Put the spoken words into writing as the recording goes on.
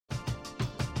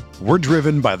We're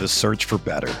driven by the search for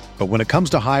better. But when it comes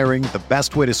to hiring, the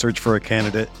best way to search for a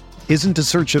candidate isn't to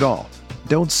search at all.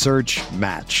 Don't search,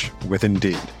 match with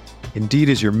Indeed. Indeed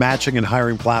is your matching and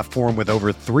hiring platform with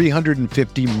over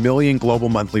 350 million global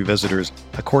monthly visitors,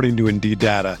 according to Indeed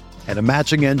data, and a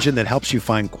matching engine that helps you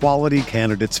find quality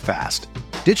candidates fast.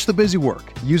 Ditch the busy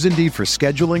work. Use Indeed for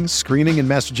scheduling, screening, and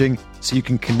messaging so you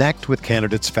can connect with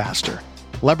candidates faster.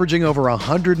 Leveraging over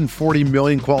 140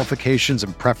 million qualifications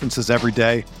and preferences every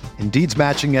day, Indeed's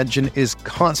matching engine is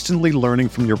constantly learning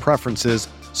from your preferences,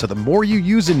 so the more you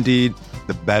use Indeed,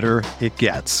 the better it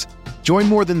gets. Join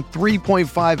more than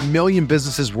 3.5 million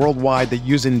businesses worldwide that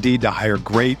use Indeed to hire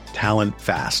great talent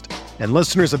fast. And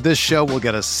listeners of this show will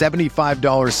get a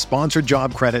 $75 sponsored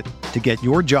job credit to get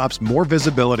your jobs more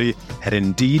visibility at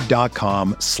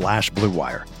Indeed.com/Blue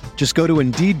Wire. Just go to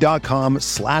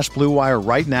Indeed.com/Blue Wire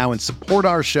right now and support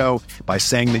our show by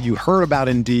saying that you heard about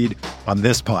Indeed on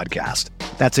this podcast.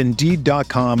 That's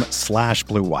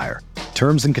Indeed.com/Blue Wire.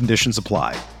 Terms and conditions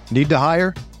apply. Need to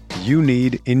hire? You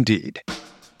need Indeed.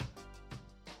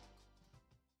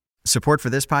 Support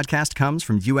for this podcast comes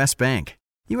from U.S. Bank.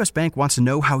 U.S. Bank wants to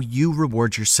know how you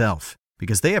reward yourself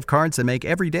because they have cards that make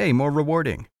every day more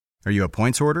rewarding. Are you a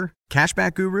points hoarder,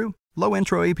 cashback guru, low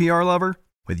intro APR lover?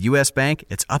 With U.S. Bank,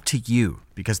 it's up to you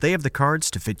because they have the cards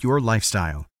to fit your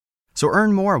lifestyle. So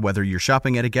earn more whether you're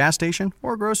shopping at a gas station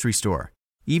or grocery store,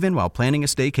 even while planning a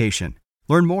staycation.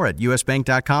 Learn more at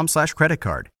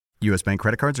usbank.com/creditcard. U.S. Bank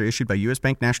credit cards are issued by U.S.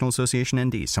 Bank National Association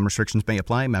ND. Some restrictions may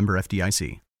apply. Member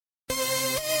FDIC.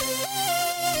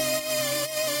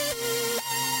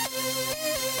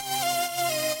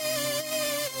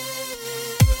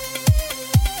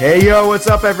 Hey, yo, what's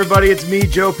up, everybody? It's me,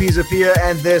 Joe Pizzapia,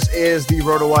 and this is the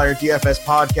RotoWire DFS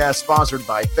podcast sponsored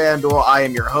by FanDuel. I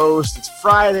am your host. It's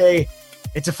Friday.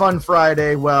 It's a fun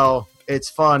Friday. Well,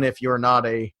 it's fun if you're not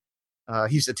a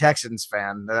Houston Texans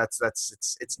fan.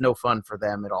 It's no fun for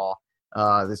them at all.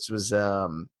 This was, a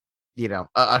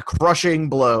crushing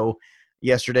blow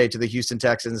yesterday to the Houston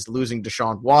Texans, losing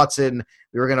Deshaun Watson.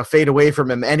 We were going to fade away from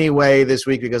him anyway this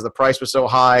week because the price was so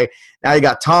high. Now you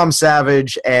got Tom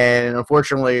Savage, and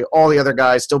unfortunately all the other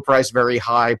guys still priced very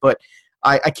high. But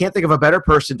I can't think of a better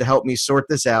person to help me sort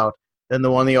this out than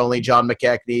the one, the only John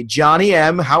McKechnie. Johnny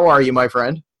M., how are you, my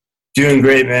friend? Doing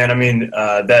great, man. I mean,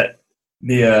 the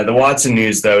Watson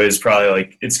news, though, is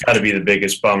probably it's got to be the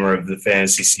biggest bummer of the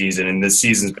fantasy season, and this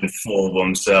season's been full of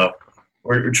them. So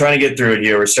we're trying to get through it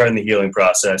here. We're starting the healing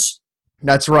process.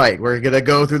 That's right. We're going to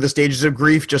go through the stages of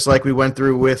grief just like we went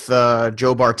through with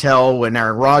Joe Bartel when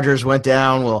Aaron Rodgers went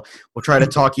down. We'll try to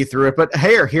talk you through it. But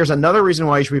here's another reason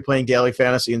why you should be playing daily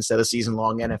fantasy instead of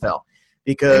season-long NFL,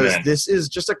 because This is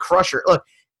just a crusher. Look,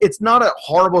 it's not a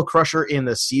horrible crusher in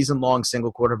the season-long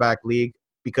single quarterback league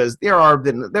because there have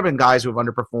been guys who have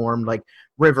underperformed, like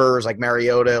Rivers, like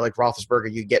Mariota, like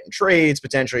Roethlisberger. You get in trades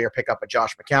potentially, or pick up a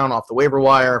Josh McCown off the waiver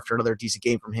wire after another decent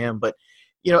game from him. But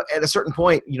at a certain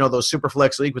point, those super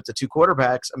flex league with the two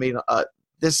quarterbacks, I mean,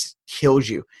 this kills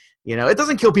you. It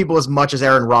doesn't kill people as much as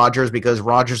Aaron Rodgers because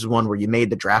Rodgers is one where you made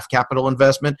the draft capital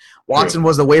investment. Watson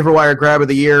was the waiver wire grab of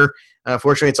the year.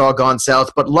 Fortunately, it's all gone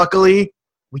south. But luckily,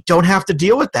 we don't have to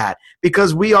deal with that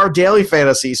because we are daily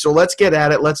fantasy. So let's get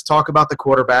at it. Let's talk about the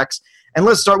quarterbacks. And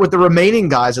let's start with the remaining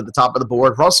guys at the top of the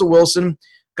board. Russell Wilson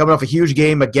coming off a huge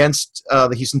game against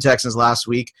the Houston Texans last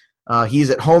week. He's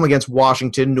at home against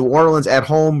Washington, New Orleans at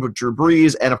home with Drew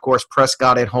Brees, and, of course,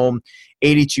 Prescott at home,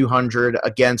 8,200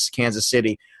 against Kansas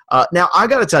City. Now, I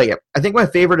got to tell you, I think my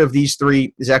favorite of these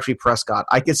three is actually Prescott.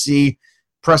 I could see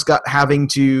Prescott having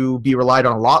to be relied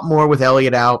on a lot more with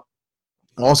Elliott out.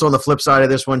 Also, on the flip side of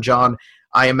this one, John,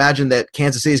 I imagine that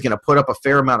Kansas City is going to put up a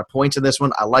fair amount of points in this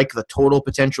one. I like the total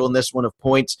potential in this one of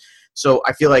points. So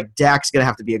I feel like Dak's going to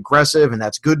have to be aggressive, and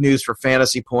that's good news for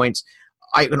fantasy points.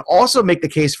 I can also make the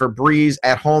case for Brees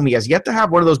at home. He has yet to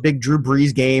have one of those big Drew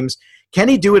Brees games. Can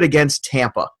he do it against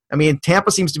Tampa? I mean,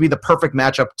 Tampa seems to be the perfect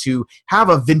matchup to have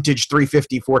a vintage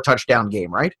 354 touchdown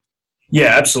game, right? Yeah,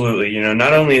 absolutely.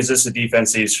 Not only is this a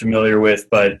defense that he's familiar with,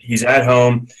 but he's at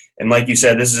home. And like you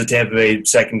said, this is a Tampa Bay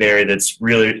secondary it's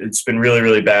been really,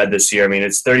 really bad this year. I mean,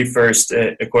 it's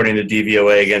 31st according to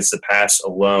DVOA against the pass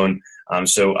alone.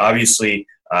 So obviously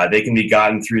they can be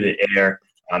gotten through the air.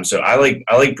 So I like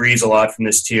Brees a lot from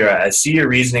this tier. I see your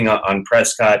reasoning on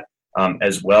Prescott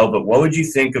as well, but what would you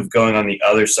think of going on the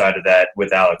other side of that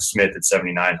with Alex Smith at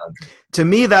 7,900? To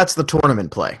me, that's the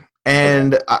tournament play.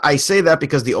 And I say that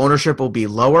because the ownership will be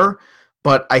lower,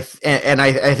 but I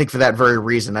think for that very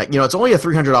reason, it's only a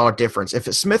 $300 difference. If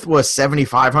Smith was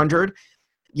 7,500,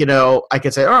 I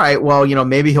could say, all right, well,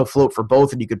 maybe he'll float for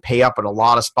both, and you could pay up at a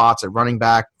lot of spots at running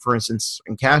back, for instance,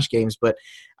 in cash games. But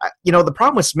The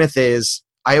problem with Smith is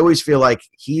I always feel like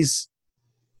he's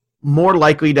more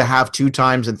likely to have 2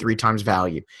 times and 3 times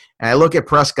value. And I look at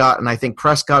Prescott, and I think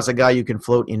Prescott's a guy you can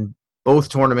float in both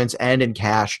tournaments and in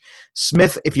cash.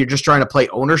 Smith, if you're just trying to play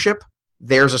ownership,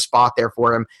 there's a spot there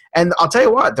for him. And I'll tell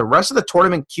you what, the rest of the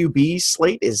tournament QB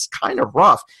slate is kind of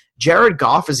rough. Jared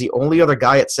Goff is the only other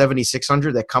guy at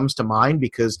 7,600 that comes to mind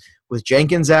because with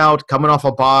Jenkins out, coming off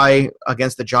a bye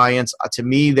against the Giants, to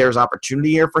me, there's opportunity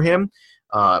here for him.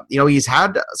 He's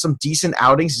had some decent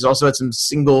outings. He's also had some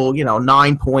single,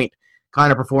 9-point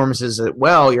kind of performances as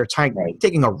well. You're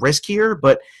taking a risk here.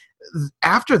 But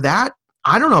after that,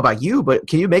 I don't know about you, but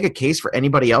can you make a case for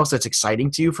anybody else that's exciting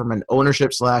to you from an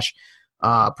ownership /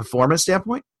 performance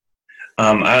standpoint?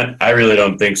 I really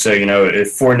don't think so.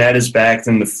 If Fournette is back,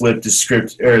 then the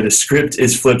script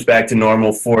is flipped back to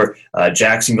normal for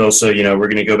Jacksonville. So, we're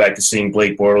going to go back to seeing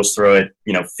Blake Bortles throw it,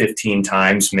 15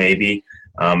 times maybe.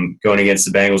 Going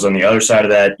against the Bengals on the other side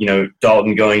of that,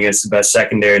 Dalton going against the best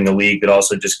secondary in the league that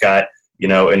also just got,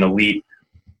 an elite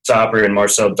stopper in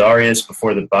Marcel Darius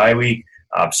before the bye week.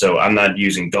 So I'm not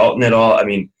using Dalton at all. I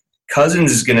mean,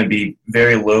 Cousins is going to be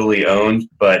very lowly owned,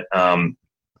 but,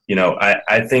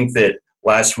 I think that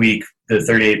last week the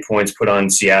 38 points put on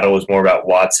Seattle was more about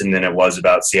Watson than it was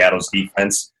about Seattle's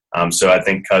defense. So I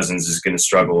think Cousins is going to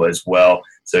struggle as well.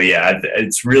 So, yeah,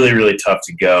 it's really, really tough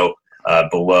to go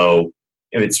below.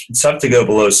 It's tough to go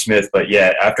below Smith, but,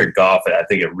 yeah, after Goff, I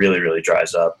think it really, really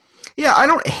dries up. Yeah, I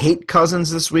don't hate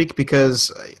Cousins this week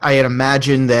because I had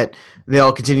imagined that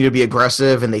they'll continue to be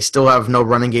aggressive and they still have no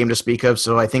running game to speak of.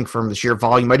 So I think from the sheer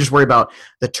volume, I just worry about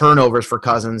the turnovers for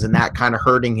Cousins and that kind of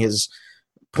hurting his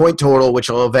point total, which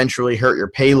will eventually hurt your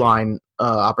pay line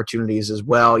opportunities as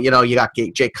well. You got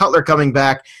Jay Cutler coming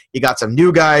back. You got some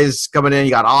new guys coming in.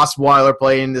 You got Osweiler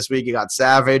playing this week. You got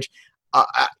Savage.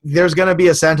 There's going to be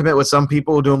a sentiment with some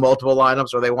people who do multiple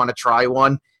lineups or they want to try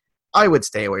one. I would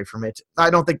stay away from it. I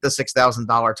don't think the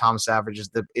 $6,000 Tom Savage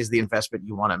is the investment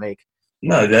you want to make.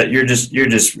 No, that you're just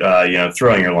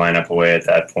throwing your lineup away at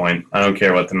that point. I don't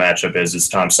care what the matchup is. It's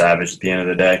Tom Savage at the end of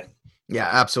the day. Yeah,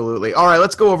 absolutely. All right,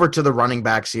 let's go over to the running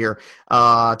backs here.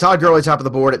 Todd Gurley, top of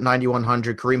the board at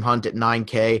 9,100. Kareem Hunt at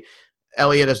 9K.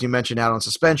 Elliott, as you mentioned, out on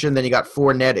suspension. Then you got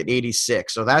Fournette at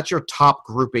 86. So that's your top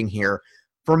grouping here.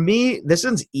 For me, this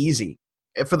one's easy.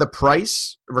 For the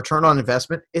price, return on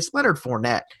investment, it's Leonard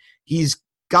Fournette. He's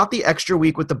got the extra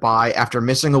week with the bye after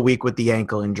missing a week with the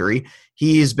ankle injury.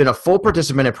 He's been a full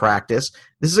participant in practice.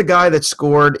 This is a guy that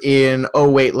scored in,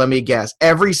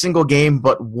 every single game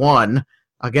but one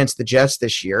against the Jets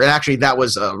this year. And actually, that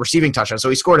was a receiving touchdown, so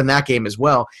he scored in that game as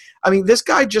well. I mean, this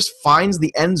guy just finds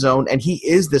the end zone, and he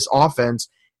is this offense.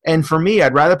 And for me,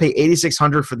 I'd rather pay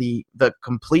 $8,600 for the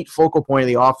complete focal point of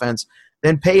the offense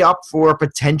than pay up for a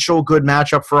potential good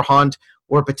matchup for Hunt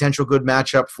or a potential good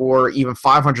matchup for even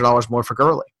 $500 more for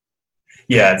Gurley.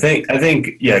 Yeah, I think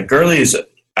Gurley is.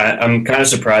 I'm kind of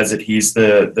surprised that he's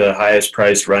the highest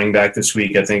priced running back this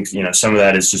week. I think some of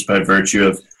that is just by virtue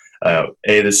of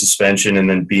A, the suspension, and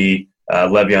then B,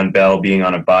 Le'Veon Bell being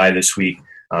on a bye this week.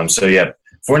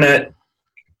 Fournette,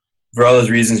 for all those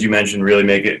reasons you mentioned, really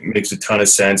makes a ton of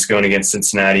sense going against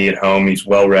Cincinnati at home. He's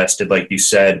well rested, like you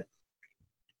said.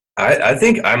 I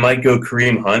think I might go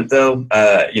Kareem Hunt, though.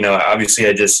 Obviously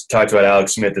I just talked about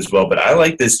Alex Smith as well, but I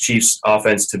like this Chiefs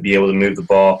offense to be able to move the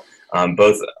ball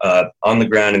both on the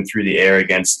ground and through the air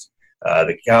against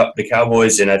the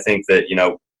Cowboys. And I think that,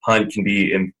 Hunt can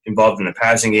be involved in the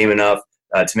passing game enough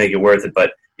to make it worth it.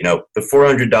 But, the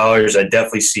 $400, I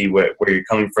definitely see where you're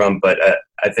coming from, but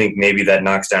I think maybe that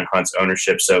knocks down Hunt's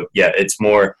ownership. So, yeah, it's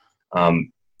more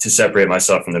to separate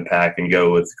myself from the pack and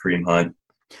go with Kareem Hunt.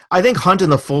 I think Hunt in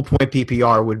the full point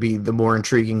PPR would be the more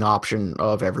intriguing option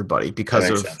of everybody because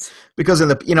in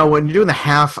the when you're doing the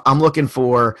half, I'm looking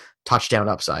for touchdown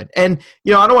upside. And I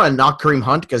don't want to knock Kareem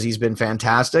Hunt because he's been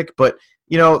fantastic, but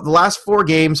the last 5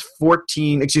 games,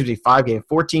 14, 13,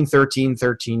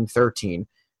 13, 13,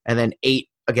 and then 8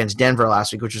 against Denver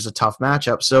last week, which was a tough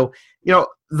matchup. So,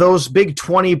 those big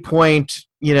 20-point,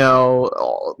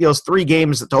 those 3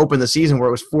 games to open the season where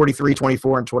it was 43,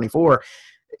 24, and 24,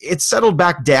 it's settled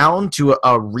back down to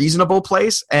a reasonable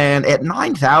place. And at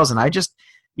 9,000, I just,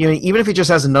 even if he just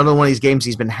has another one of these games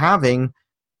he's been having,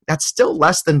 that's still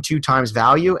less than 2 times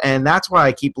value. And that's why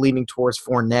I keep leaning towards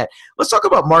Fournette. Let's talk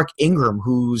about Mark Ingram,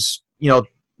 who's,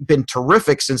 been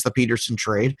terrific since the Peterson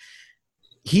trade.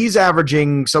 He's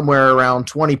averaging somewhere around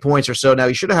 20 points or so. Now,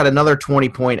 he should have had another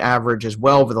 20-point average as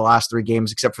well over the last 3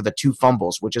 games, except for the 2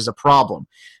 fumbles, which is a problem.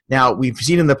 Now, we've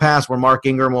seen in the past where Mark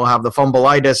Ingram will have the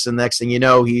fumbleitis, and the next thing you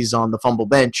know, he's on the fumble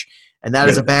bench. And that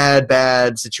is a bad,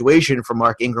 bad situation for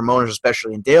Mark Ingram owners,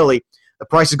 especially in daily. The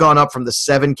price has gone up from the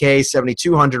 7K,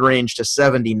 7,200 range to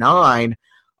 79.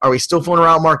 Are we still fooling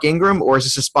around Mark Ingram, or is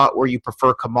this a spot where you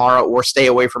prefer Kamara or stay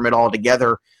away from it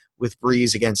altogether with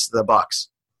Breeze against the Bucks?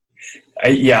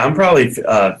 I'm probably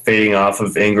fading off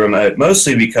of Ingram,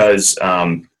 mostly because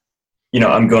I'm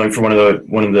going for one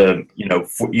of the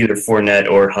either Fournette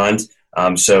or Hunt.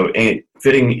 So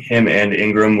fitting him and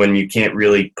Ingram when you can't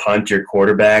really punt your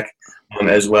quarterback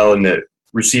as well, and the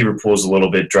receiver pool is a little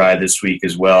bit dry this week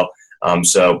as well.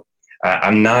 So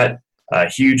I'm not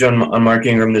huge on Mark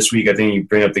Ingram this week. I think you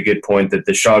bring up the good point that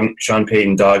the Sean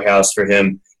Payton doghouse for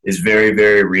him is very,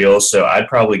 very real. So I'd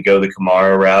probably go the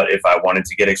Kamara route if I wanted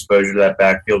to get exposure to that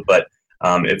backfield. But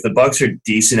if the Bucs are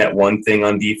decent at one thing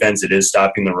on defense, it is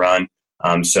stopping the run.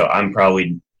 So I'm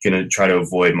probably going to try to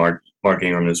avoid Mark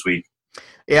Ingram this week.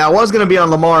 Yeah, I was going to be on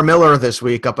Lamar Miller this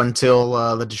week up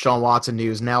until the Deshaun Watson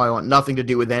news. Now I want nothing to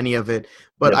do with any of it.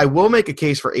 But I will make a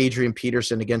case for Adrian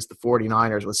Peterson against the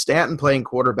 49ers. With Stanton playing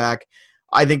quarterback,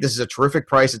 I think this is a terrific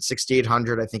price at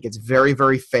 $6,800. I think it's very,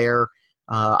 very fair.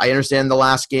 I understand the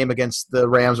last game against the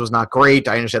Rams was not great.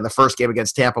 I understand the first game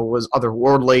against Tampa was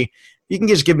otherworldly. You can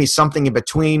just give me something in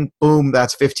between. Boom,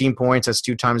 that's 15 points. That's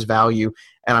 2 times value.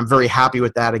 And I'm very happy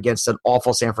with that against an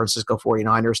awful San Francisco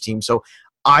 49ers team. So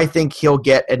I think he'll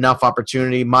get enough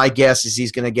opportunity. My guess is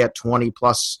he's going to get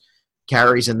 20-plus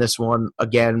carries in this one.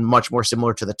 Again, much more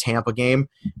similar to the Tampa game.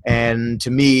 And to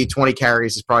me, 20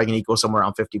 carries is probably going to equal somewhere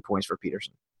around 50 points for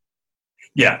Peterson.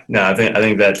 Yeah, no, I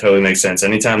think that totally makes sense.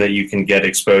 Anytime that you can get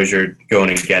exposure going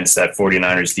against that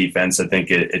 49ers defense, I think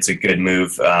it's a good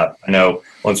move. I know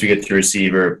once we get to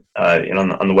receiver, on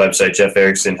the website, Jeff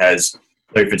Erickson has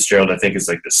Larry Fitzgerald, I think, is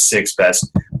like the 6th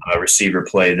best receiver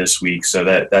play this week. So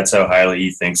that's how highly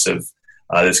he thinks of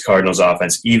this Cardinals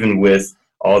offense, even with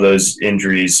all those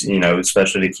injuries,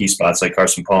 especially the key spots like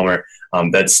Carson Palmer.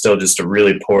 That's still just a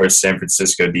really porous San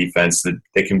Francisco defense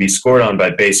that can be scored on by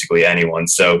basically anyone.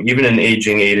 So even an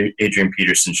aging Adrian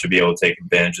Peterson should be able to take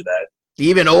advantage of that.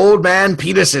 Even old man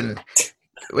Peterson.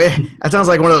 That sounds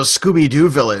like one of those Scooby-Doo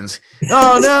villains.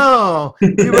 Oh, no.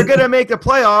 We were going to make the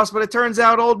playoffs, but it turns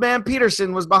out old man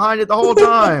Peterson was behind it the whole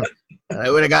time.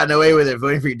 I would have gotten away with it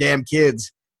voting for your damn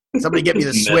kids. Somebody get me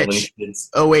the Switch.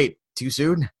 Oh, wait. Too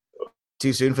soon?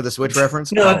 Too soon for the Switch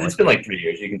reference? No, it's been like 3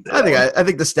 years. You can. I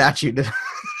think the statute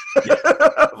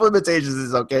limitations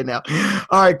is okay now.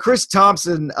 All right, Chris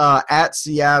Thompson at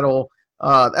Seattle.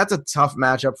 That's a tough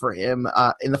matchup for him.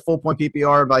 In the full point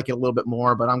PPR, I'd like it a little bit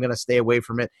more, but I'm going to stay away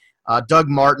from it. Doug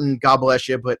Martin, God bless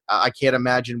you, but I can't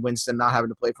imagine Winston not having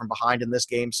to play from behind in this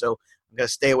game, so I'm going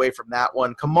to stay away from that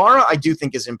one. Kamara, I do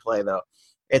think is in play, though.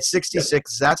 At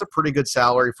 66, that's a pretty good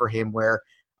salary for him where,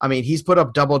 he's put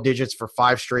up double digits for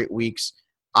 5 straight weeks.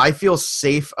 I feel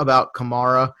safe about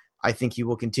Kamara. I think he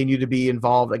will continue to be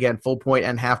involved. Again, full point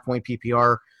and half point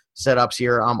PPR setups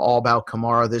here. I'm all about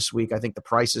Kamara this week. I think the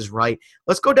price is right.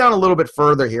 Let's go down a little bit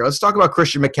further here. Let's talk about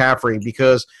Christian McCaffrey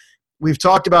because we've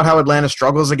talked about how Atlanta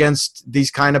struggles against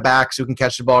these kind of backs who can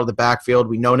catch the ball to the backfield.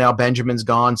 We know now Benjamin's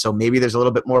gone, so maybe there's a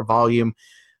little bit more volume.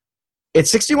 At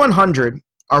 6,100,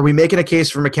 are we making a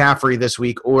case for McCaffrey this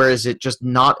week, or is it just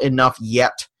not enough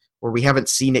yet, or we haven't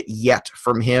seen it yet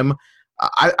from him?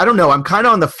 I don't know. I'm kind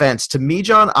of on the fence. To me,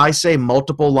 John, I say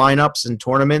multiple lineups and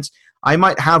tournaments. I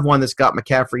might have one that's got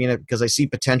McCaffrey in it because I see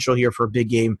potential here for a big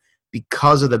game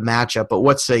because of the matchup. But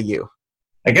what say you?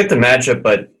 I get the matchup,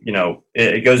 but,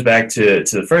 it goes back to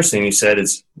the first thing you said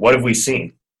is what have we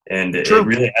seen? And it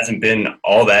really hasn't been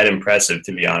all that impressive,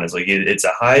 to be honest. Like it's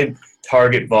a high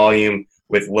target volume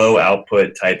with low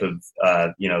output type of,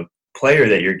 player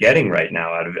that you're getting right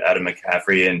now out of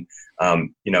McCaffrey. And,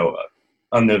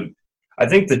 I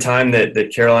think the time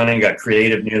that Carolina got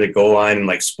creative near the goal line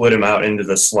and split him out into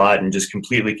the slot and just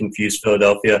completely confused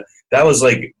Philadelphia, that was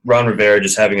like Ron Rivera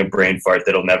just having a brain fart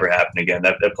that'll never happen again.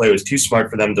 That play was too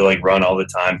smart for them to run all the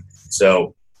time.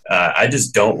 So I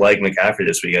just don't like McCaffrey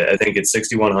this week. I think it's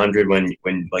 6,100 when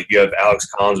you have Alex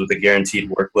Collins with a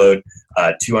guaranteed workload,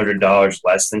 $200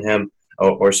 less than him,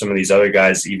 or some of these other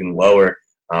guys even lower.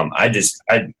 I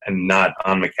am not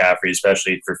on McCaffrey,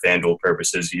 especially for FanDuel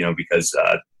purposes, because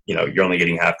you're only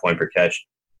getting half point per catch.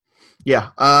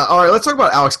 Yeah. All right, let's talk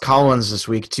about Alex Collins this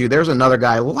week, too. There's another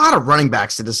guy. A lot of running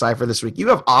backs to decipher this week. You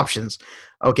have options,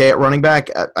 okay, at running back.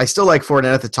 I still like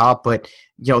Fournette at the top, but,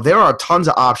 there are tons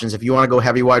of options if you want to go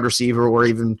heavy wide receiver or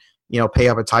even, pay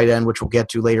up a tight end, which we'll get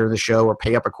to later in the show, or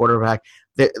pay up a quarterback.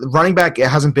 The running back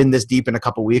hasn't been this deep in a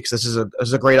couple weeks. This is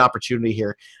a great opportunity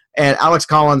here. And Alex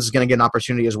Collins is going to get an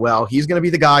opportunity as well. He's going to be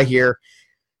the guy here.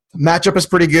 Matchup is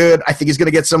pretty good. I think he's going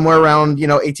to get somewhere around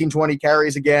 18, 20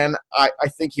 carries again. I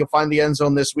think he'll find the end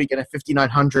zone this week, and at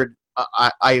 5,900,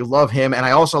 I love him, and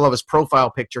I also love his profile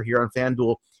picture here on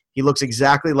FanDuel. He looks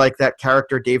exactly like that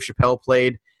character Dave Chappelle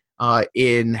played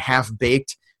in Half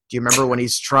Baked. Do you remember when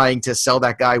he's trying to sell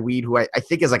that guy weed who I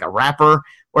think is like a rapper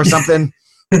or something?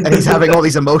 And he's having all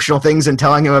these emotional things and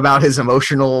telling him about his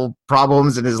emotional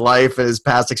problems in his life and his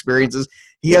past experiences.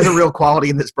 He has a real quality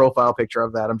in this profile picture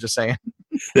of that. I'm just saying.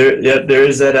 There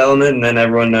is that element, and then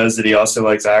everyone knows that he also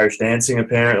likes Irish dancing,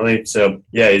 apparently. So,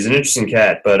 yeah, he's an interesting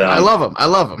cat. But I love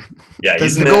him. Yeah,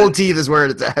 he's the gold teeth is where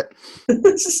it's at.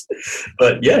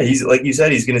 But, yeah, he's like you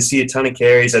said, he's going to see a ton of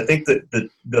carries. I think that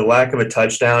the lack of a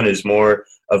touchdown is more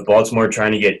of Baltimore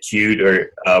trying to get cute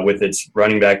or with its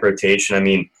running back rotation. I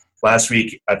mean, last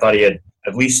week I thought he had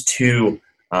at least 2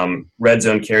 red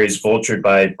zone carries vultured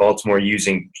by Baltimore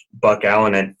using Buck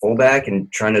Allen at fullback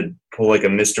and trying to pull like a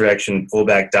misdirection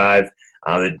fullback dive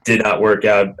that did not work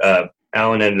out.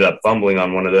 Allen ended up fumbling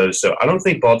on one of those. So I don't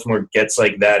think Baltimore gets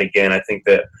like that again. I think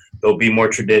that they'll be more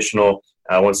traditional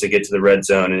once they get to the red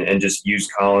zone and just use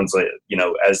Collins,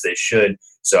 as they should.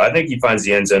 So I think he finds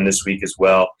the end zone this week as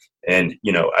well. And,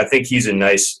 I think he's a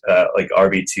nice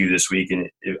RB2 this week, and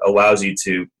it allows you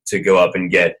to go up and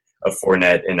get a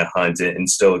Fournette and a Hunt and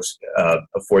still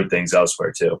afford things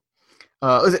elsewhere too.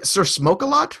 Is it Sir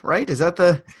Smoke-A-Lot, right? Is that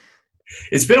the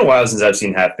 – It's been a while since I've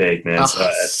seen Half Baked, man.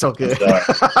 So good.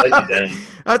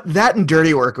 That and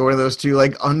Dirty Work are one of those 2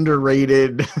 like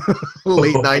underrated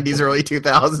late 90s, early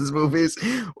 2000s movies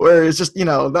where it's just,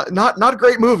 not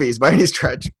great movies by any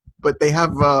stretch, but they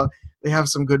have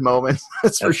some good moments.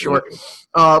 That's for sure.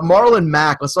 Marlon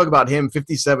Mack, let's talk about him.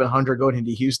 5,700 going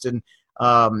into Houston.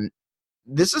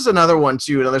 This is another one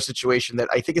too, another situation that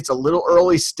I think it's a little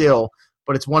early still,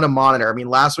 but it's one to monitor. I mean,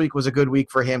 last week was a good week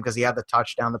for him because he had the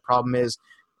touchdown. The problem is,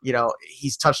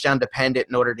 he's touchdown dependent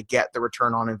in order to get the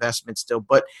return on investment still.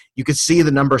 But you could see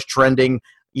the numbers trending.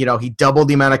 He doubled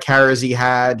the amount of carries he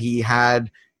had. He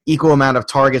had equal amount of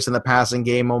targets in the passing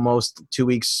game almost 2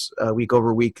 weeks, week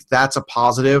over week. That's a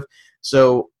positive.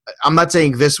 So I'm not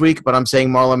saying this week, but I'm saying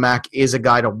Marlon Mack is a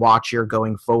guy to watch here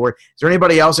going forward. Is there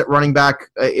anybody else at running back?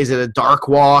 Is it a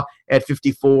Darkwa at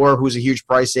 54 who's a huge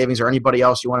price savings, or anybody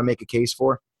else you want to make a case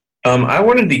for? I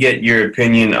wanted to get your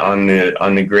opinion on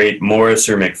the great Morris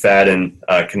or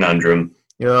McFadden conundrum.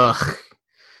 Ugh,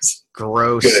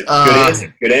 gross.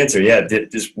 Good answer. Yeah,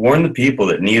 just warn the people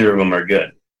that neither of them are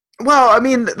good. Well, I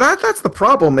mean that's the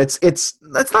problem. That's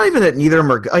not even that neither of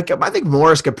them are good. Like, I think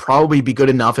Morris could probably be good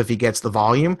enough if he gets the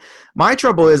volume. My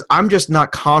trouble is I'm just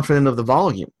not confident of the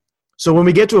volume. So when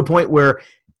we get to a point where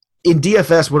in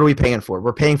DFS, what are we paying for?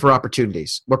 We're paying for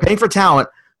opportunities. We're paying for talent.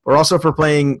 We're also for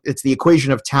playing. It's the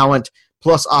equation of talent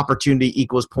plus opportunity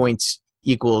equals points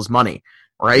equals money.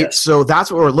 Right? Yes. So that's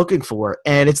what we're looking for.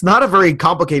 And it's not a very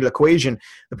complicated equation.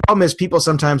 The problem is people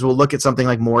sometimes will look at something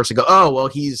like Morris and go, oh, well,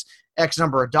 he's X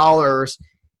number of dollars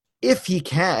if he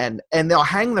can. And they'll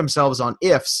hang themselves on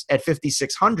ifs at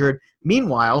 5,600.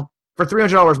 Meanwhile, for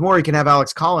 $300 more, you can have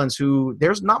Alex Collins, who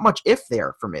there's not much if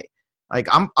there for me. Like,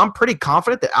 I'm pretty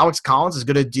confident that Alex Collins is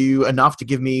going to do enough to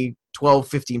give me 12,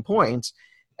 15 points.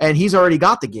 And he's already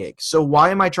got the gig. So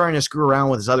why am I trying to screw around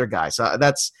with his other guys?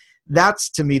 That's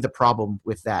to me the problem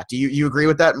with that. Do you agree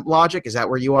with that logic? Is that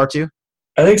where you are too?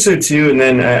 I think so too. And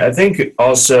then I think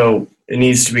also it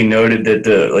needs to be noted that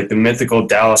the mythical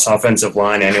Dallas offensive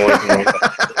line, anyone can look at,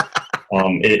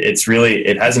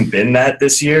 it hasn't been that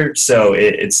this year. So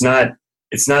it's not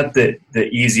the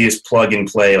easiest plug and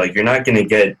play. Like, you're not going to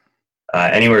get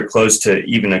anywhere close to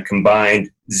even a combined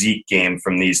Zeke game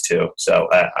from these two. So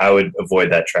I would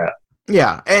avoid that trap.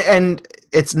 Yeah, and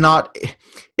it's not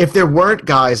 – if there weren't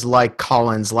guys like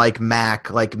Collins, like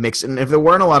Mack, like Mixon, if there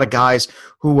weren't a lot of guys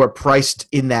who were priced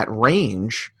in that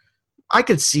range, I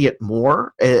could see it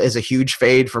more as a huge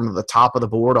fade from the top of the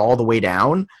board all the way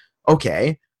down.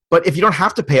 Okay, but if you don't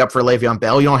have to pay up for Le'Veon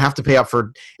Bell, you don't have to pay up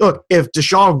for – look, if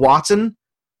Deshaun Watson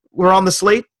were on the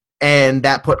slate and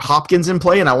that put Hopkins in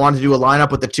play and I wanted to do a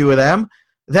lineup with the two of them,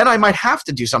 then I might have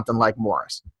to do something like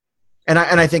Morris. And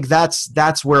I think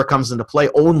that's where it comes into play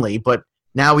only, but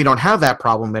now we don't have that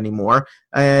problem anymore.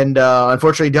 And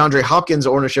unfortunately, DeAndre Hopkins'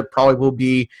 ownership probably will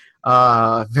be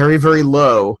very, very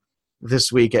low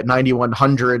this week at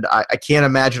 9,100. I can't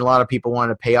imagine a lot of people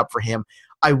want to pay up for him.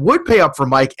 I would pay up for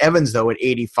Mike Evans, though, at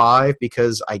 85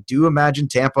 because I do imagine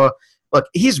Tampa – look,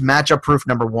 he's matchup proof,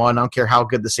 number one. I don't care how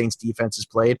good the Saints defense is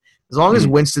played. As long as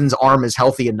Winston's arm is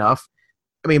healthy enough.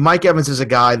 I mean, Mike Evans is a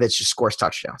guy that just scores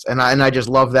touchdowns, and I just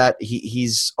love that.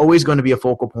 He's always going to be a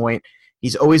focal point.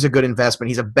 He's always a good investment.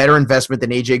 He's a better investment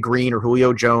than A.J. Green or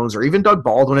Julio Jones or even Doug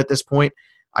Baldwin at this point.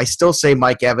 I still say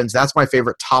Mike Evans. That's my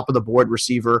favorite top-of-the-board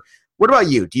receiver What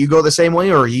about you? Do you go the same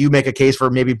way, or do you make a case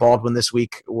for maybe Baldwin this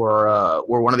week or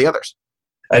one of the others?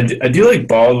 I do like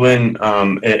Baldwin.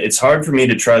 It's hard for me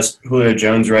to trust Julio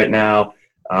Jones right now,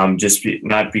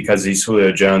 not because he's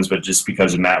Julio Jones, but just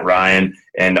because of Matt Ryan.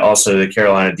 And also the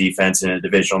Carolina defense in a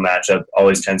divisional matchup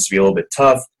always tends to be a little bit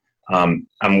tough.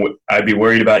 I'd be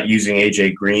worried about using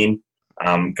A.J. Green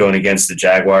going against the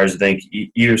Jaguars. I think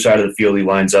either side of the field he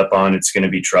lines up on, it's going to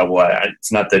be trouble.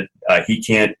 It's not that he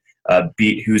can't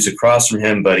beat who's across from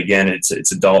him, but again, it's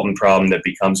a Dalton problem that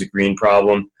becomes a Green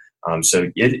problem.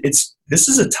 This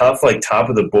is a tough, top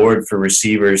of the board for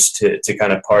receivers to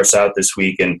kind of parse out this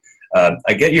week. And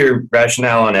I get your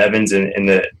rationale on Evans and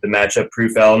the matchup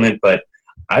proof element, but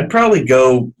I'd probably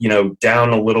go,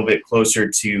 down a little bit closer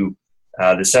to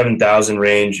the 7,000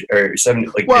 range or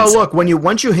seven. Look,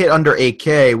 once you hit under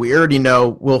 8K, we already know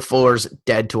Will Fuller's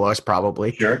dead to us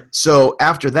probably. Sure. So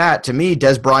after that, to me,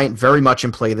 Des Bryant very much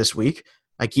in play this week.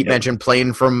 I keep mentioning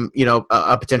playing from,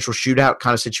 a potential shootout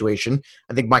kind of situation.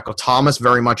 I think Michael Thomas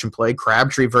very much in play.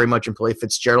 Crabtree very much in play.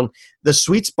 Fitzgerald. The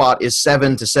sweet spot is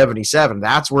 7 to 77.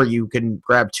 That's where you can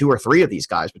grab 2 or 3 of these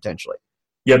guys potentially.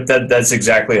 Yep, that's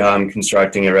exactly how I'm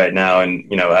constructing it right now. And,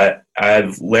 I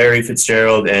have Larry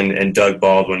Fitzgerald and Doug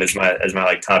Baldwin as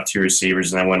my top 2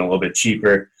 receivers, and I went a little bit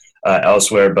cheaper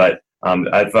elsewhere. But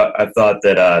I thought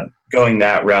that going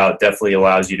that route definitely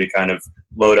allows you to kind of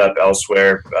load up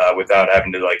elsewhere without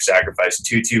having to sacrifice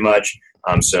too much.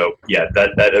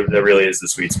 That really is the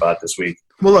sweet spot this week.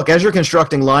 Well, look, as you're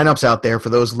constructing lineups out there for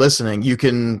those listening, you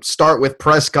can start with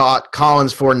Prescott,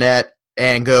 Collins, Fournette,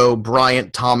 and go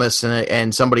Bryant, Thomas,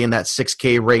 and somebody in that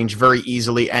 6K range very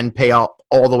easily, and pay out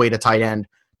all the way to tight end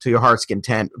to your heart's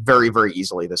content very, very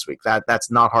easily this week.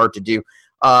 That's not hard to do.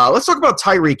 Let's talk about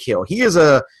Tyreek Hill. He is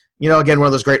again, one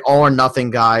of those great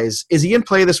all-or-nothing guys. Is he in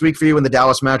play this week for you in the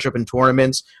Dallas matchup in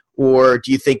tournaments? Or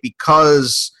do you think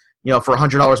because, for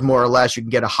 $100 more or less, you can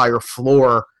get a higher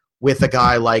floor with a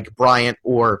guy like Bryant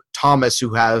or Thomas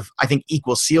who have, I think,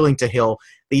 equal ceiling to Hill,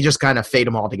 that you just kind of fade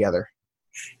them all together?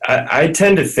 I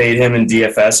tend to fade him in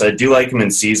DFS. I do like him in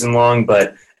season long,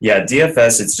 but,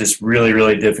 DFS, it's just really,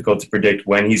 really difficult to predict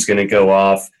when he's going to go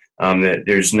off.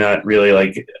 There's not really,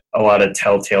 a lot of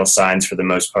telltale signs for the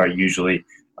most part usually.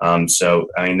 I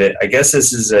guess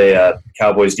this is a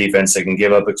Cowboys defense that can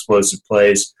give up explosive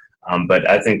plays. But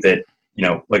I think that,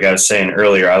 like I was saying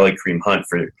earlier, I like Kareem Hunt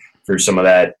for some of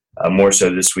that more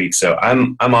so this week. So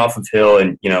I'm off of Hill,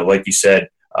 and, like you said,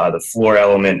 the floor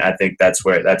element, I think that's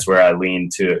where I lean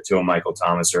to a Michael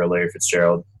Thomas or a Larry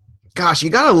Fitzgerald. Gosh, you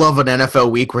got to love an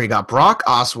NFL week where you got Brock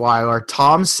Osweiler,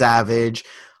 Tom Savage,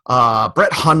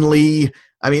 Brett Hundley.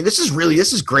 I mean, this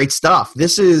is great stuff.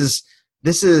 This is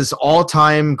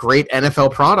all-time great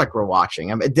NFL product we're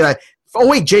watching. I mean,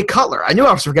 Jay Cutler. I knew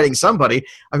I was forgetting somebody.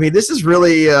 I mean, this is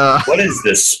really what is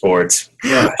this sport?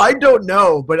 Yeah. I don't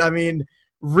know, but I mean,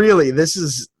 really, this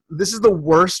is the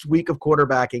worst week of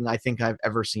quarterbacking I think I've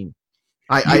ever seen.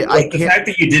 The fact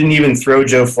that you didn't even throw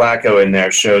Joe Flacco in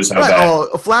there shows how bad. Oh,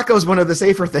 Flacco's one of the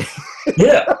safer things.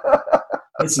 Yeah.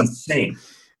 That's insane.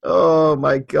 Oh,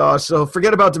 my gosh. So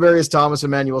forget about Demaryius Thomas,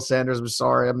 Emmanuel Sanders. I'm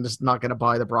sorry. I'm just not going to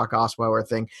buy the Brock Osweiler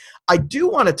thing. I do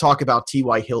want to talk about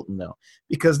T.Y. Hilton, though,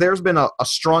 because there's been a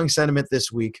strong sentiment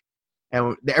this week.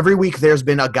 And every week there's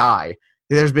been a guy.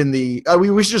 There's been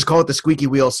we should just call it the squeaky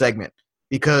wheel segment,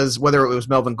 because whether it was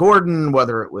Melvin Gordon,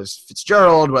 whether it was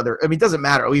Fitzgerald, it doesn't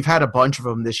matter. We've had a bunch of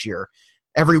them this year.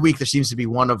 Every week there seems to be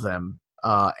one of them.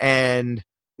 And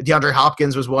DeAndre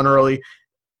Hopkins was one early.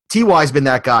 T.Y.'s been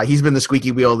that guy. He's been the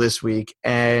squeaky wheel this week,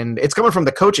 and it's coming from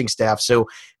the coaching staff. So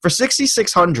for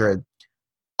 6,600,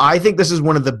 I think this is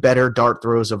one of the better dart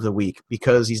throws of the week,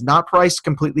 because he's not priced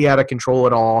completely out of control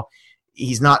at all.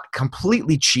 He's not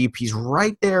completely cheap. He's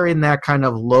right there in that kind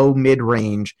of low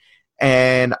mid-range,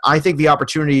 and I think the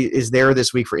opportunity is there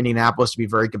this week for Indianapolis to be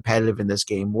very competitive in this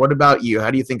game. What about you? How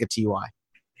do you think of T.Y.?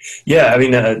 Yeah, I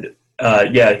mean,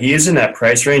 he is in that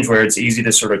price range where it's easy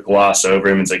to sort of gloss over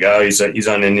him. It's like, oh, he's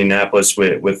on Indianapolis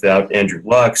without Andrew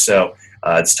Luck, so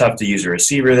it's tough to use a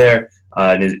receiver there.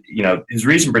 And his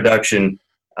recent production,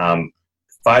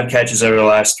 5 catches over the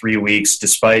last 3 weeks,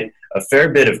 despite a fair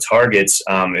bit of targets.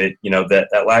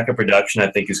 That lack of production,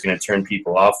 I think, is going to turn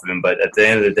people off of him. But at the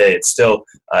end of the day, it's still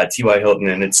T.Y. Hilton,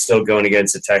 and it's still going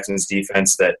against the Texans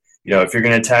defense that, if you're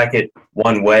going to attack it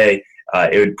one way,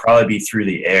 it would probably be through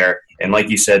the air. And like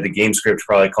you said, the game script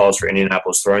probably calls for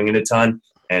Indianapolis throwing it a ton,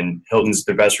 and Hilton's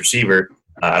the best receiver.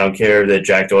 I don't care that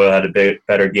Jack Doyle had a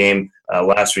better game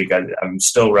last week. I'm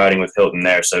still riding with Hilton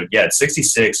there. So, yeah, at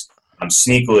 66, I'm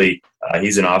sneakily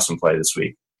he's an awesome play this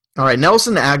week. All right,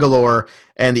 Nelson Aguilar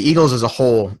and the Eagles as a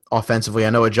whole offensively. I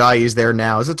know Ajayi is there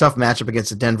now. It's a tough matchup against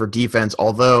the Denver defense,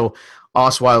 although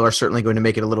Osweiler is certainly going to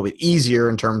make it a little bit easier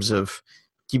in terms of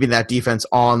keeping that defense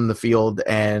on the field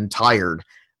and tired.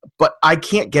 But I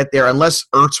can't get there unless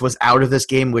Ertz was out of this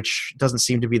game, which doesn't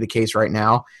seem to be the case right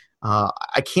now.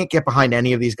 I can't get behind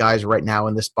any of these guys right now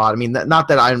in this spot. I mean, not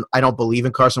that I don't believe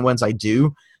in Carson Wentz. I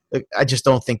do. I just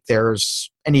don't think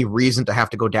there's any reason to have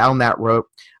to go down that road.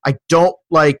 I don't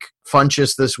like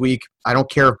Funchess this week. I don't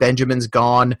care if Benjamin's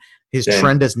gone. His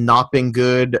trend has not been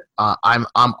good. I'm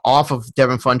off of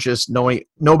Devin Funchess.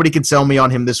 Nobody can sell me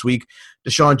on him this week.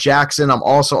 Deshaun Jackson, I'm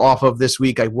also off of this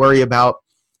week. I worry about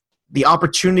the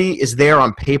opportunity is there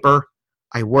on paper.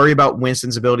 I worry about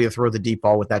Winston's ability to throw the deep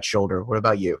ball with that shoulder. What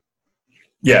about you?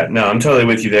 Yeah, no, I'm totally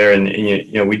with you there. And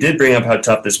we did bring up how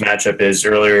tough this matchup is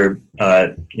earlier,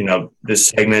 this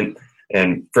segment.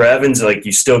 And for Evans, like,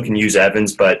 you still can use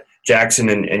Evans, but Jackson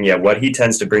and what he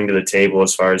tends to bring to the table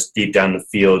as far as deep down the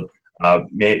field,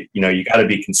 you got to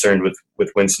be concerned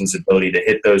with Winston's ability to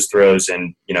hit those throws.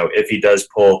 And, if he does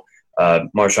pull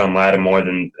Marshawn Lattimore,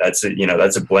 then that's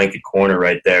a blanket corner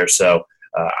right there. So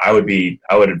I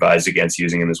would advise against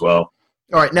using him as well.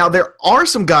 All right, now there are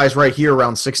some guys right here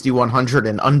around 6,100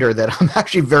 and under that I'm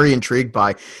actually very intrigued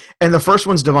by. And the first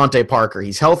one's Devontae Parker.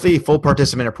 He's healthy, full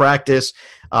participant in practice.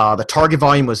 The target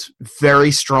volume was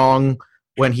very strong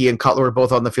when he and Cutler were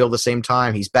both on the field at the same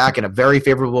time. He's back in a very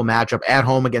favorable matchup at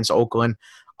home against Oakland.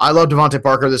 I love Devontae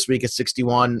Parker this week at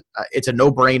 61. It's a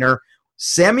no-brainer.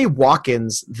 Sammy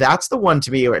Watkins, that's the one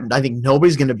to me I think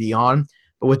nobody's going to be on.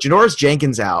 But with Janoris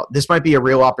Jenkins out, this might be a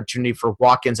real opportunity for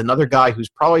Watkins, another guy who's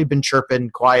probably been chirping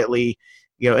quietly,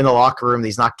 in the locker room.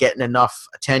 He's not getting enough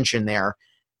attention there.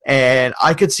 And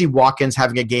I could see Watkins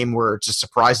having a game where it just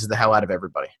surprises the hell out of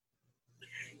everybody.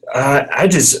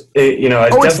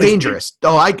 It's dangerous.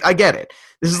 Oh, I get it.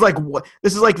 This is like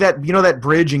that, that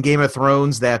bridge in Game of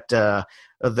Thrones that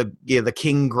the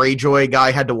King Greyjoy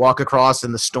guy had to walk across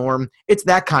in the storm. It's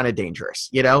that kind of dangerous,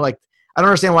 I don't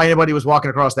understand why anybody was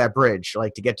walking across that bridge,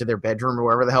 to get to their bedroom or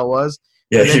wherever the hell it was.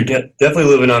 Yeah, you're definitely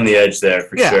living on the edge there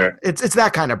for sure. It's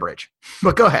that kind of bridge.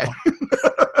 But go ahead.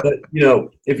 But,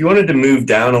 if you wanted to move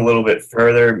down a little bit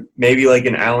further, maybe like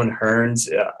an Allen Hurns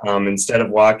instead of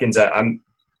Watkins. I'm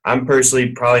personally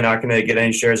probably not going to get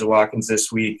any shares of Watkins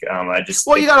this week. You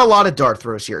got a lot of dart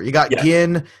throws here. You got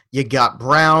Ginn, you got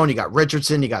Brown, you got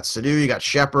Richardson, you got Sanu, you got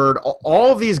Shepard.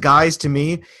 All of these guys, to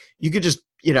me, you could just –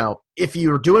 if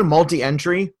you're doing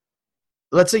multi-entry,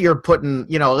 let's say you're putting,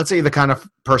 let's say you're the kind of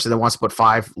person that wants to put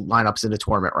 5 lineups in a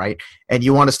tournament, right? And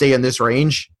you want to stay in this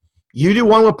range. You do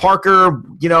one with Parker,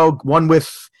 one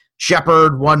with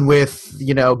Shepard, one with,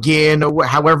 Ginn, or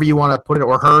however you want to put it,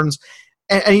 or Hurns.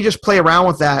 And you just play around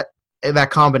with that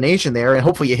combination there, and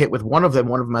hopefully you hit with one of them.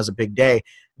 One of them has a big day.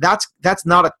 That's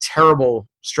not a terrible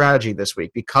strategy this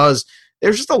week because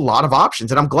there's just a lot of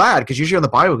options. And I'm glad because usually on the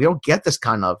bye week, you don't get this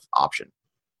kind of option.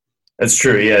 That's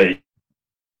true.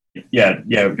 Yeah.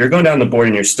 You're going down the board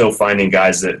and you're still finding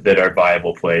guys that are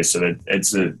viable plays. So that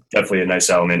it's definitely a nice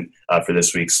element for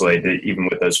this week's slate, even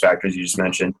with those factors you just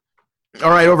mentioned. All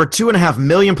right, over 2.5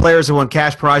 million players have won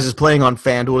cash prizes playing on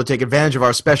FanDuel. To take advantage of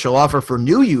our special offer for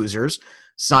new users,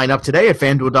 sign up today at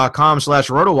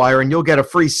FanDuel.com/RotoWire, and you'll get a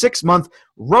free 6-month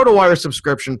RotoWire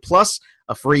subscription plus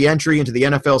a free entry into the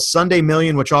NFL Sunday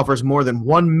Million, which offers more than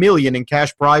 $1 million in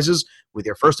cash prizes with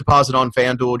your first deposit on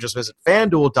FanDuel. Just visit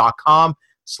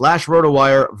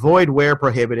FanDuel.com/RotoWire, void where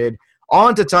prohibited.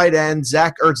 On to tight end.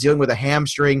 Zach Ertz dealing with a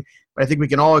hamstring, but I think we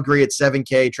can all agree at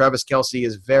 $7K, Travis Kelce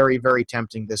is very, very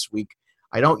tempting this week.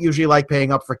 I don't usually like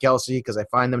paying up for Kelce because I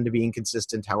find them to be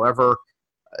inconsistent. However,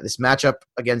 this matchup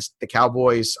against the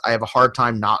Cowboys, I have a hard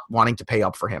time not wanting to pay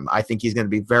up for him. I think he's going to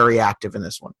be very active in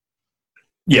this one.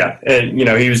 Yeah, and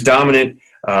he was dominant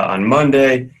on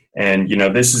Monday, and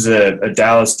this is a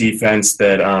Dallas defense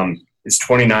that is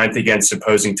 29th against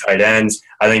opposing tight ends.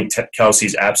 I think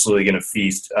Kelce's absolutely going to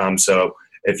feast. So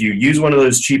if you use one of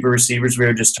those cheaper receivers we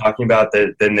were just talking about,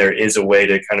 then there is a way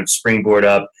to kind of springboard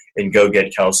up and go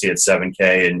get Kelce at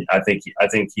 $7K, and I think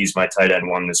he's my tight end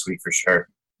one this week for sure.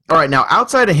 All right, now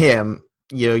outside of him,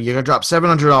 you're going to drop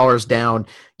 $700 down.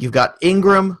 You've got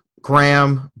Ingram,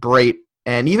 Graham, Brait,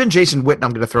 and even Jason Witten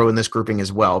I'm going to throw in this grouping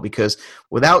as well because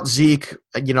without Zeke,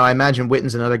 I imagine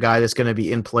Witten's another guy that's going to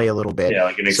be in play a little bit. Yeah,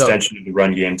 like an extension of the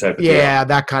run game type of thing. Yeah,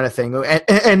 that kind of thing.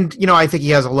 And I think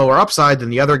he has a lower upside than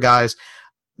the other guys.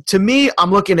 To me,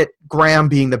 I'm looking at Graham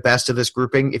being the best of this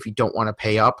grouping if you don't want to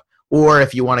pay up or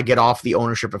if you want to get off the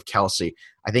ownership of Kelce.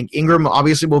 I think Ingram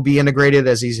obviously will be integrated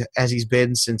as he's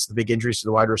been since the big injuries to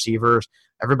the wide receivers.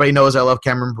 Everybody knows I love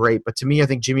Cameron Brate, but to me, I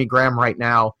think Jimmy Graham right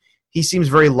now he seems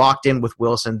very locked in with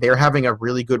Wilson. They're having a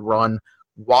really good run.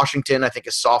 Washington, I think,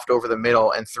 is soft over the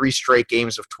middle, and 3 straight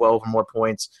games of 12 or more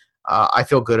points. I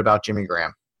feel good about Jimmy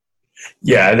Graham.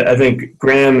 Yeah, I think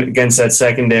Graham against that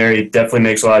secondary definitely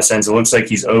makes a lot of sense. It looks like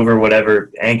he's over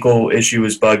whatever ankle issue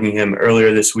was bugging him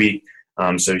earlier this week,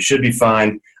 so he should be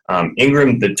fine.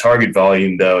 Ingram, the target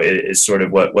volume, though, is sort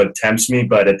of what tempts me.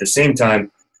 But at the same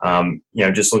time,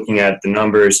 just looking at the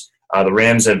numbers, the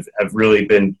Rams have really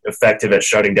been effective at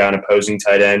shutting down opposing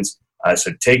tight ends.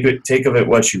 So take of it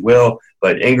what you will.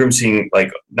 But Ingram seeing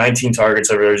like 19 targets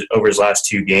over his last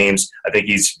 2 games. I think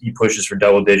he pushes for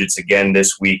double digits again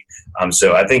this week.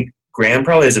 So I think Graham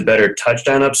probably has a better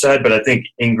touchdown upside, but I think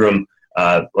Ingram,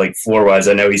 like floor wise,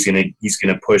 I know he's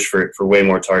gonna push for way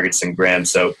more targets than Graham.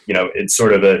 So it's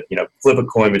sort of a flip a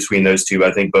coin between those two.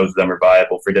 I think both of them are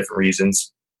viable for different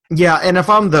reasons. Yeah, and if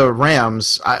I'm the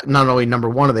Rams, not only number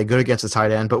one are they good against the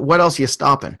tight end, but what else are you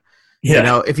stopping?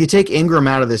 Yeah. If you take Ingram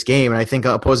out of this game, and I think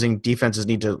opposing defenses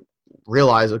need to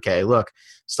realize, okay, look,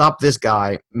 stop this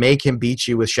guy, make him beat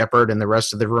you with Shepard and the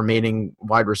rest of the remaining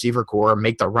wide receiver core,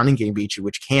 make the running game beat you,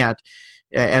 which can't.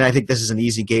 And I think this is an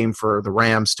easy game for the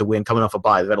Rams to win coming off a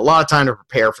bye. They've had a lot of time to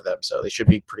prepare for them, so they should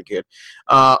be pretty good.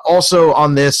 Also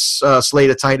on this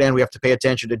slate of tight end, we have to pay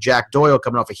attention to Jack Doyle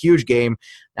coming off a huge game.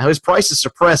 Now his price is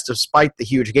suppressed despite the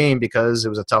huge game because it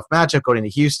was a tough matchup going into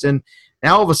Houston.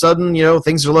 Now all of a sudden,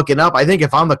 things are looking up. I think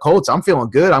if I'm the Colts, I'm feeling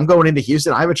good. I'm going into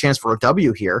Houston. I have a chance for a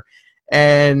W here.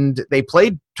 And they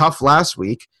played tough last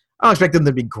week. I don't expect them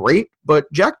to be great, but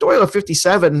Jack Doyle at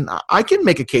 57, I can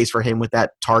make a case for him with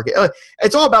that target.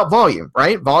 It's all about volume,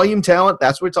 right? Volume, talent,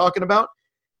 that's what we're talking about.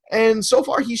 And so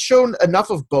far, he's shown enough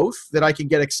of both that I can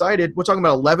get excited. We're talking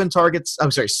about 7 targets,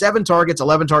 11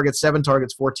 targets, 7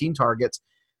 targets, 14 targets.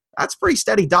 That's a pretty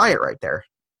steady diet right there.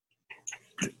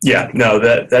 Yeah, no,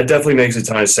 that definitely makes a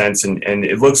ton of sense, and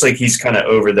it looks like he's kind of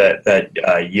over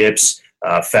that yips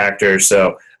factor,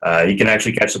 so he can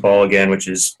actually catch the ball again, which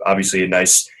is obviously a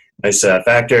nice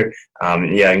factor.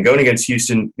 And going against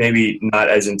Houston, maybe not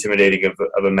as intimidating of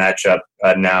a matchup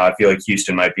now. I feel like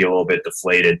Houston might be a little bit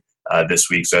deflated this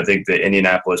week, so I think the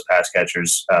Indianapolis pass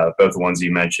catchers, both the ones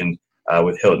you mentioned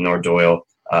with Hilton or Doyle,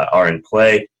 are in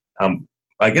play.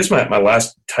 I guess my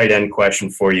last tight end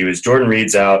question for you is Jordan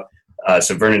Reed's out.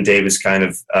 So Vernon Davis kind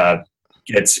of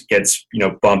gets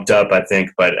bumped up, I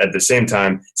think, but at the same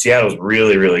time, Seattle's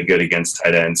really, really good against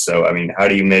tight ends. So I mean, what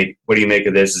do you make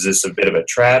of this? Is this a bit of a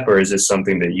trap, or is this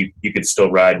something that you could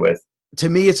still ride with? To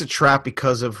me, it's a trap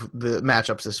because of the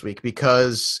matchups this week,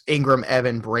 because Ingram,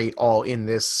 Evan, Brait all in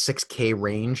this $6K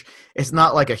range. It's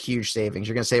not like a huge savings.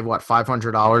 You're going to save,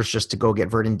 $500 just to go get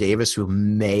Vernon Davis, who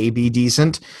may be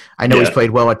decent. I know he's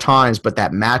played well at times, but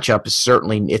that matchup is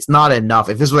it's not enough.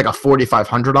 If this was like a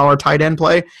 $4,500 tight end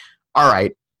play, all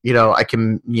right, I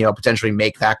can, potentially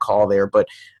make that call there. But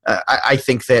I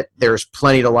think that there's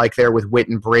plenty to like there with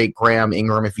Witten, Brait, Graham,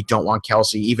 Ingram if you don't want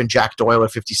Kelsey. Even Jack Doyle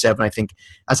at 57, I think,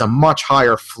 has a much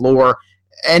higher floor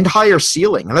and higher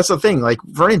ceiling. And that's the thing. Like,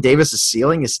 Vernon Davis'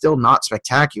 ceiling is still not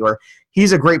spectacular.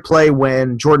 He's a great play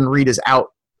when Jordan Reed is out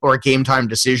or a game-time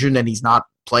decision and he's not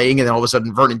playing, and then all of a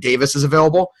sudden Vernon Davis is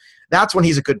available. That's when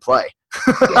he's a good play.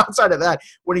 Outside of that,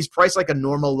 when he's priced like a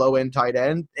normal low-end tight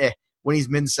end, when he's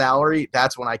mid-salary,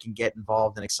 that's when I can get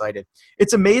involved and excited.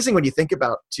 It's amazing when you think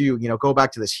about, too, go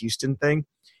back to this Houston thing.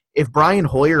 If Brian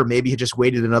Hoyer maybe had just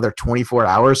waited another 24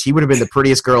 hours, he would have been the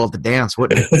prettiest girl at the dance,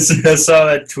 wouldn't he? I saw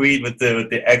that tweet with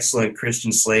the excellent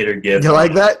Christian Slater gift. You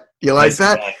like that? You like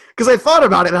that? Because I thought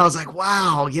about it, and I was like,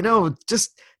 wow,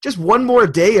 just one more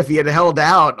day if he had held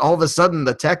out, all of a sudden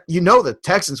the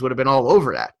Texans would have been all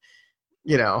over that.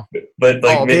 But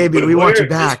like, baby, we want you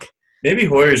back. Maybe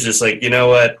Hoyer's just like, you know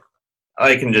what?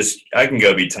 I can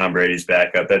go be Tom Brady's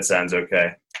backup. That sounds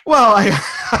okay. Well,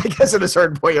 I guess at a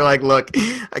certain point you're like, look,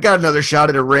 I got another shot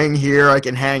at a ring here. I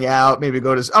can hang out, maybe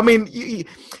go to. I mean,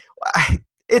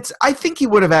 I think he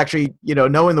would have actually,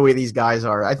 knowing the way these guys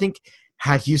are. I think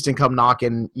had Houston come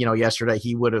knocking, yesterday,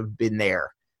 he would have been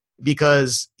there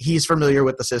because he's familiar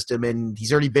with the system and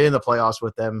he's already been in the playoffs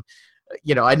with them.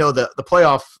 I know the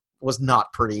playoff was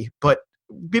not pretty, but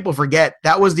people forget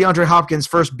that was DeAndre Hopkins'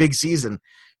 first big season.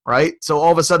 Right? So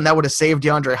all of a sudden that would have saved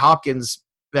DeAndre Hopkins'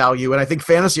 value. And I think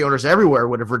fantasy owners everywhere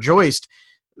would have rejoiced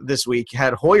this week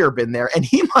had Hoyer been there. And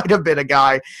he might have been a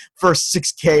guy for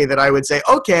 $6K that I would say,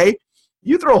 okay,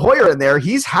 you throw Hoyer in there.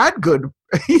 He's had good.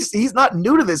 He's not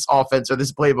new to this offense or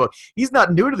this playbook. He's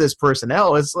not new to this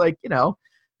personnel. It's like,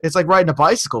 it's like riding a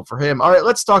bicycle for him. All right,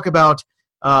 let's talk about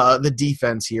the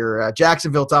defense here.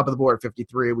 Jacksonville, top of the board at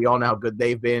 53. We all know how good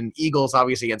they've been. Eagles,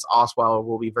 obviously, against Osweiler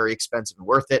will be very expensive and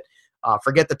worth it.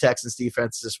 Forget the Texans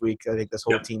defense this week. I think this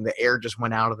whole team, the air just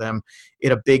went out of them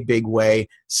in a big, big way.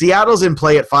 Seattle's in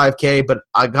play at 5K, but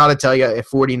I got to tell you, at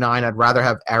 49, I'd rather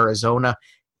have Arizona.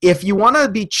 If you want to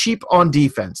be cheap on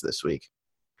defense this week,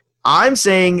 I'm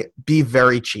saying be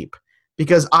very cheap,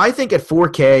 because I think at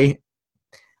 4K,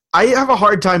 I have a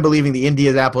hard time believing the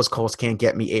Indianapolis Colts can't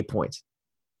get me 8 points.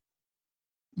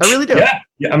 I really do.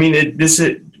 Yeah. I mean,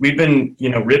 we've been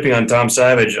ripping on Tom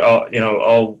Savage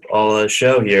all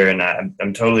show here, and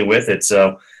I'm totally with it.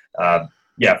 So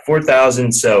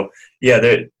 4,000. So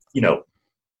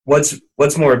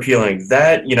what's more appealing,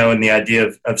 that and the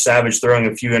idea of Savage throwing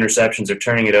a few interceptions or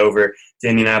turning it over to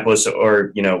Indianapolis,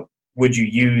 or would you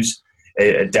use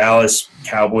a Dallas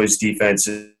Cowboys defense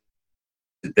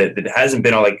that hasn't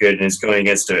been all that good and is going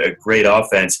against a great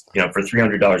offense, for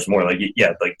 $300 more?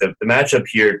 Like the matchup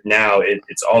here now,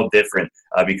 it's all different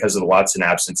because of the Watson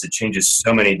absence. It changes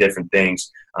so many different things.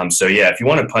 If you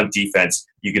want to punt defense,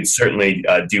 you could certainly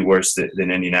do worse than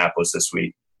Indianapolis this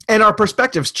week. And our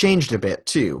perspective's changed a bit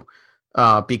too,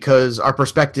 because our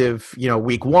perspective,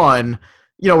 week one,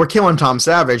 we're killing Tom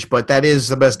Savage, but that is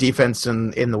the best defense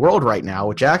in the world right now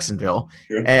with Jacksonville.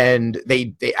 Sure. And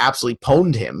they absolutely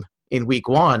pwned him in week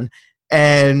one,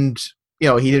 and he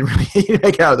didn't really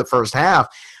make it out of the first half.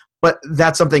 But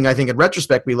that's something I think in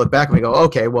retrospect we look back and we go,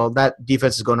 okay, well, that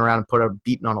defense is going around and put a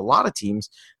beating on a lot of teams.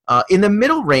 In the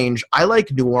middle range, I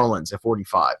like New Orleans at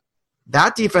 45.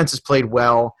 That defense has played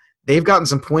well. They've gotten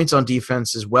some points on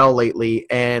defense as well lately,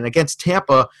 and against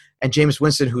Tampa and Jameis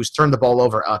Winston, who's turned the ball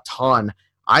over a ton,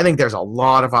 I think there's a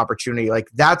lot of opportunity. Like,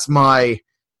 that's my,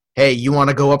 hey, you want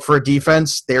to go up for a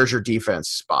defense? There's your defense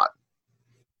spot.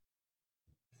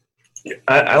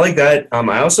 I like that.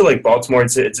 I also like Baltimore.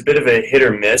 It's a bit of a hit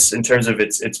or miss in terms of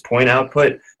its point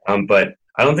output, but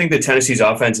I don't think that Tennessee's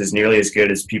offense is nearly as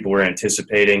good as people were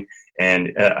anticipating.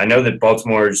 And I know that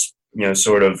Baltimore's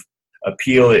sort of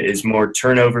appeal is more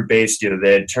turnover based.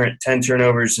 They had 10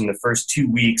 turnovers in the first 2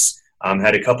 weeks.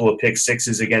 Had a couple of pick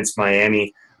sixes against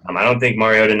Miami. I don't think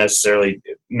Mariota necessarily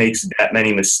makes that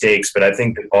many mistakes, but I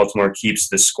think that Baltimore keeps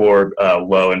the score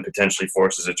low and potentially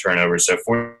forces a turnover. So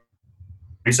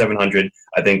 4,700,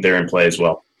 I think they're in play as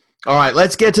well. All right,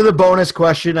 let's get to the bonus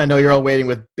question. I know you're all waiting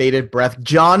with bated breath.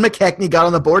 John McKechnie got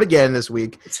on the board again this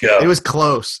week. Let's go. It was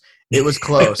close.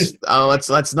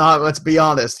 Let's be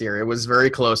honest here. It was very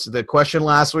close. The question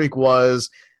last week was,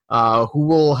 who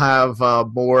will have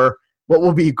more? What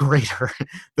will be greater,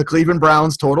 the Cleveland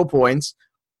Browns total points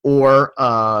or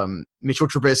Mitchell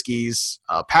Trubisky's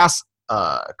pass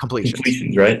completions?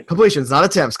 Completions, right? Completions, not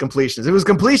attempts. Completions. If it was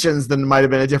completions, then it might have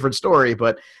been a different story.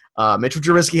 But Mitchell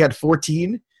Trubisky had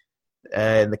 14.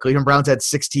 And the Cleveland Browns had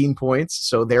 16 points.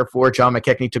 So, therefore, John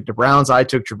McKechnie took the Browns. I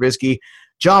took Trubisky.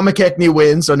 John McKechnie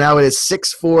wins. So, now it is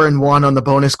 6-4-1 on the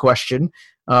bonus question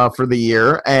for the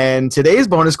year. And today's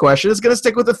bonus question is going to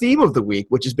stick with the theme of the week,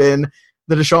 which has been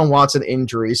the Deshaun Watson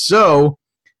injury. So,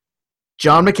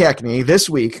 John McKechnie, this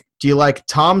week, do you like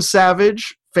Tom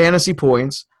Savage fantasy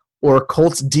points or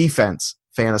Colts defense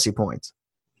fantasy points?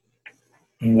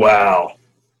 Wow.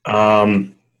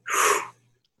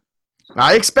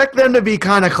 I expect them to be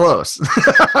kind of close.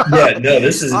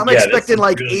 I'm expecting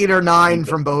like really 8 or 9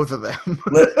 from both of them.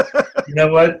 You know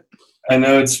what? I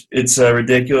know it's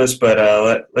ridiculous,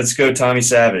 but let's go Tommy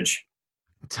Savage.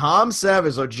 Tom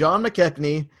Savage. So John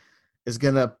McKechnie is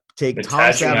going to take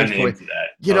Tom Savage points.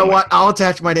 You know what? I'll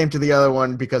attach my name to the other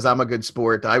one because I'm a good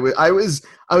sport. I was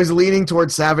leaning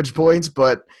towards Savage points,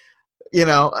 but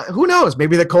who knows?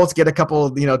 Maybe the Colts get a couple,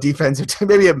 defensive.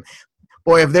 Maybe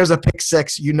boy, if there's a pick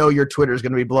six, your Twitter is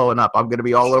going to be blowing up. I'm going to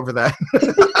be all over that.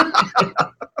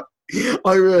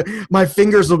 My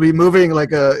fingers will be moving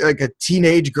like a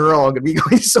teenage girl. I'm going to be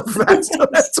going so fast on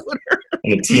that Twitter.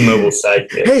 On a T-Mobile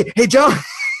sidekick. Hey, John.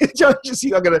 John, just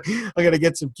I'm gonna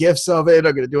get some gifs of it.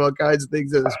 I'm gonna do all kinds of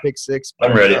things in this pick six.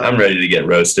 I'm ready. I'm ready to get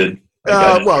roasted.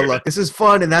 Look, this is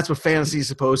fun, and that's what fantasy is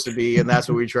supposed to be, and that's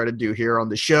what we try to do here on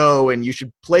the show. And you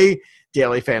should play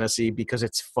daily fantasy because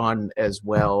it's fun as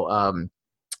well.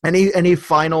 Any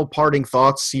final parting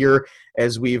thoughts here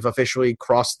as we've officially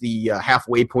crossed the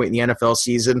halfway point in the NFL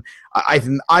season?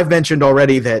 I've mentioned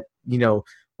already that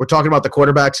we're talking about the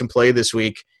quarterbacks in play this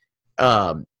week.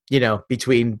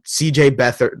 Between CJ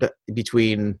Beathard,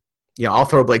 I'll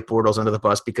throw Blake Bortles under the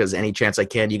bus because any chance I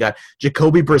can. You got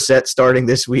Jacoby Brissett starting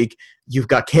this week. You've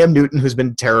got Cam Newton, who's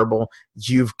been terrible.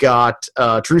 You've got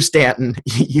Drew Stanton.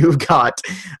 You've got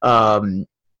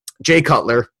Jay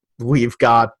Cutler. We've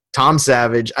got Tom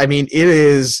Savage. I mean, it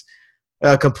is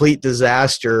a complete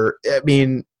disaster. I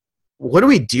mean, what do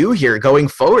we do here going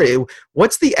forward?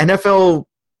 What's the NFL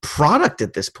product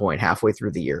at this point halfway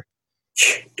through the year?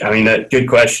 I mean, good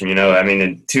question. I mean,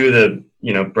 and two of the,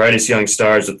 brightest young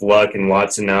stars with Luck and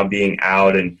Watson now being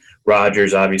out, and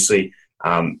Rodgers, obviously.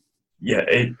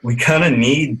 We kind of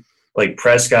need like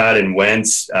Prescott and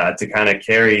Wentz to kind of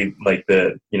carry like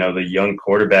the young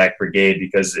quarterback brigade,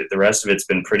 because the rest of it's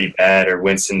been pretty bad, or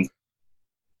Winston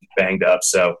banged up.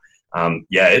 So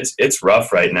it's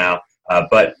rough right now.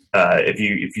 But if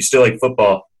you still like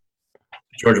football,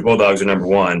 Georgia Bulldogs are number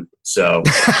one. So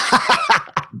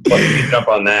jump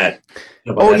on that.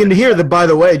 And hear that, by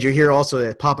the way, did you hear also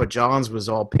that Papa John's was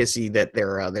all pissy that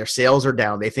their sales are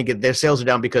down? They think their sales are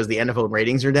down because the NFL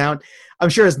ratings are down. I'm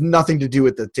sure it has nothing to do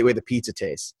with the way the pizza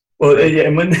tastes. Well, yeah,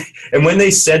 and when they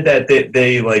said that,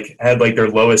 they like had like their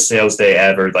lowest sales day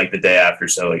ever, like the day after.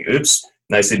 So like, oops,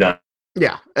 nicely done.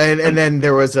 Yeah, and then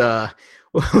there was a.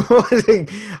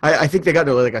 I think they got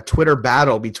into like a Twitter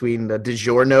battle between the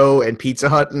DiGiorno and Pizza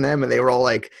Hut and them, and they were all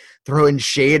like throwing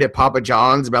shade at Papa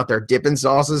John's about their dipping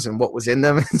sauces and what was in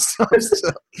them and stuff.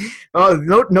 So,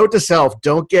 note to self: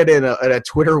 don't get in a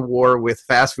Twitter war with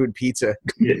fast food pizza.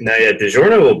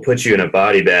 DiGiorno will put you in a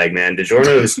body bag, man.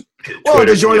 DiGiorno's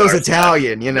DiGiorno's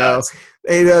Italian,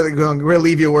 We're gonna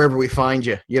leave you wherever we find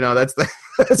you. That's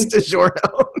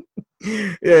DiGiorno.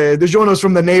 Yeah, DiGiorno's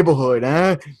from the neighborhood,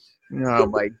 huh? Oh,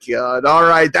 my God. All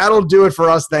right, that'll do it for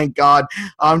us, thank God.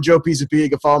 I'm Joe Pisapia. You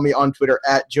can follow me on Twitter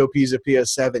at Joe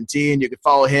Pisapia17. You can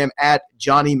follow him at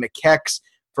Johnny McKex.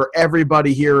 For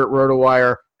everybody here at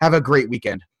RotoWire, have a great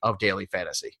weekend of Daily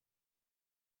Fantasy.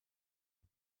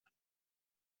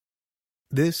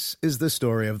 This is the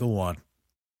story of the one.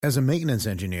 As a maintenance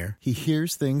engineer, he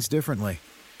hears things differently.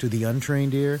 To the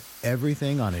untrained ear,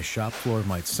 everything on his shop floor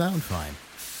might sound fine,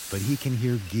 but he can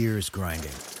hear gears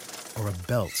grinding or a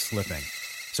belt slipping.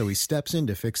 So he steps in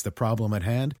to fix the problem at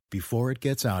hand before it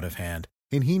gets out of hand.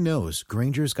 And he knows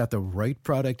Grainger's got the right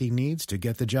product he needs to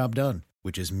get the job done,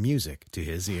 which is music to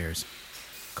his ears.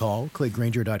 Call, click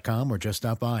Grainger.com, or just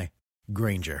stop by.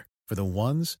 Grainger, for the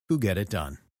ones who get it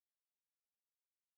done.